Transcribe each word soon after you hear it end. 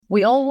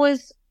we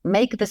always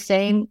make the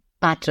same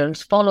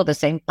patterns, follow the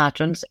same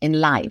patterns in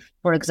life.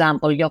 For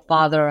example, your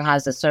father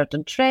has a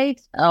certain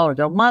trait, or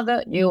your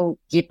mother, you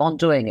keep on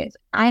doing it.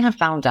 I have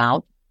found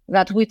out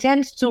that we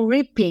tend to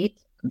repeat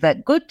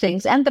the good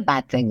things and the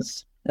bad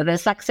things, the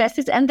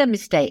successes and the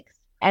mistakes.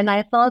 And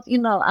I thought,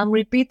 I'm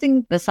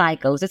repeating the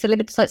cycles. It's a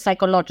little bit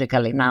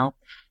psychologically now.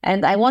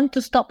 And I want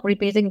to stop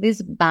repeating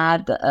these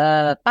bad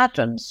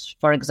patterns.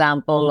 For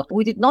example,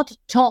 we did not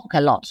talk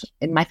a lot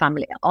in my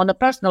family on a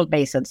personal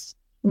basis.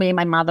 Me,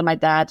 my mother, my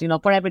dad,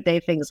 for everyday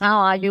things. How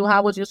are you?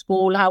 How was your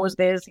school? How was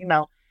this?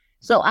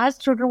 So as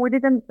children, we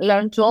didn't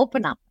learn to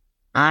open up.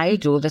 I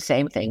do the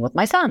same thing with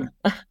my son.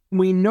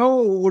 We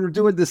know we're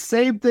doing the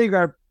same thing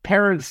our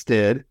parents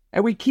did,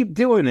 and we keep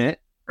doing it.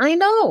 I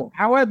know.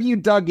 How have you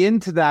dug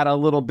into that a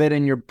little bit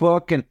in your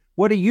book? And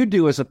what do you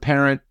do as a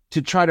parent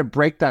to try to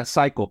break that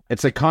cycle?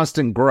 It's a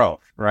constant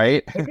growth,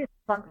 right? It is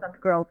constant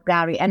growth,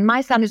 Gary. And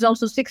my son is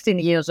also 16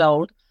 years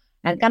old.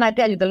 And can I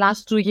tell you, the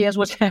last 2 years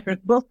were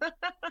terrible.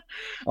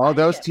 Oh,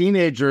 those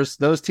teenagers,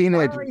 Oh,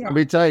 yeah. let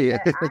me tell you.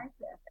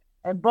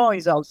 And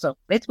boys also.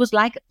 It was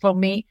like for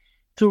me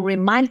to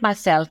remind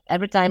myself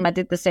every time I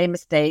did the same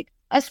mistake.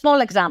 A small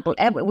example,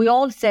 we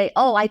all say,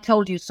 oh, I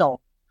told you so.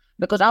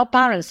 Because our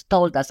parents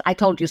told us, I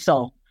told you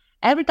so.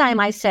 Every time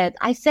I said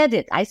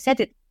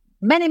it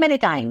many, many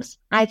times.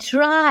 I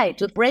try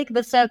to break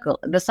the cycle,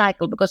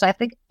 because I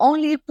think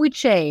only if we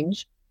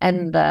change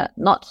and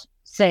not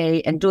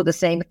say and do the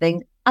same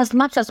thing as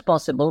much as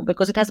possible,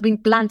 because it has been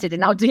planted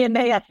in our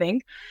DNA, I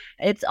think,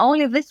 it's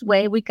only this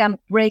way we can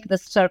break the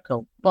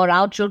circle for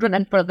our children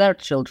and for their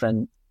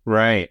children.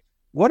 Right.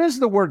 What does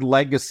the word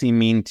legacy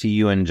mean to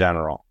you in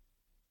general?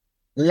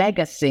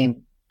 Legacy.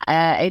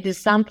 It is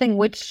something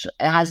which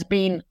has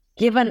been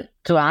given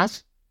to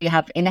us. We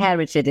have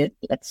inherited it,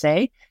 let's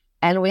say,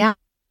 and we have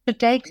to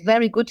take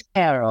very good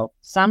care of.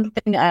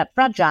 Something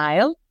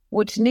fragile,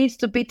 which needs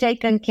to be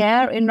taken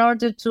care in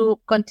order to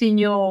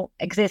continue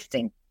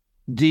existing.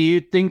 Do you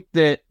think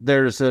that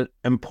there's an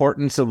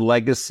importance of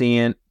legacy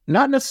in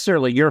not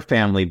necessarily your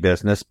family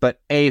business,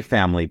 but a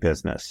family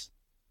business?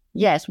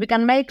 Yes, we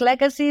can make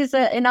legacies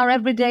in our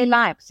everyday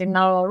lives, in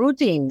our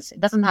routines.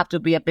 It doesn't have to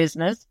be a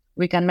business.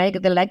 We can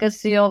make the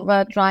legacy of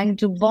trying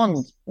to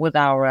bond with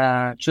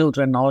our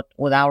children or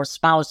with our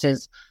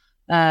spouses.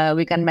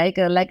 We can make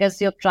a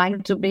legacy of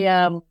trying to be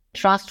a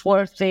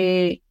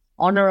trustworthy,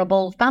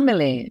 honorable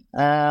family.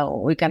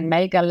 We can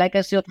make a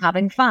legacy of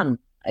having fun.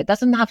 It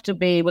doesn't have to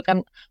be, we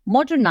can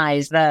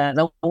modernize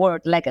the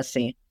word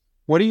legacy.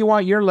 What do you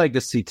want your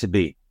legacy to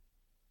be?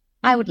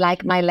 I would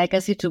like my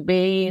legacy to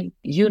be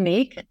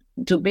unique,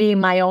 to be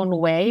my own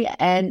way,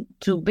 and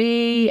to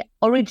be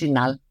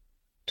original.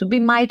 To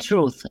be my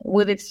truth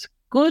with its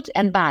good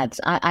and bad.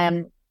 I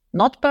am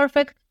not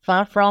perfect,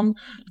 far from.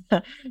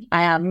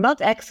 I am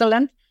not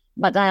excellent,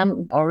 but I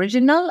am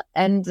original,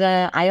 and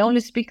I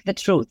only speak the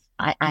truth.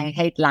 I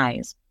hate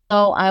lies.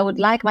 So I would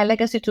like my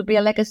legacy to be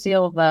a legacy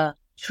of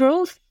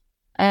truth,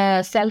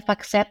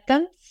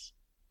 self-acceptance,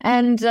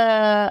 and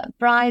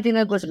pride in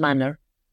a good manner.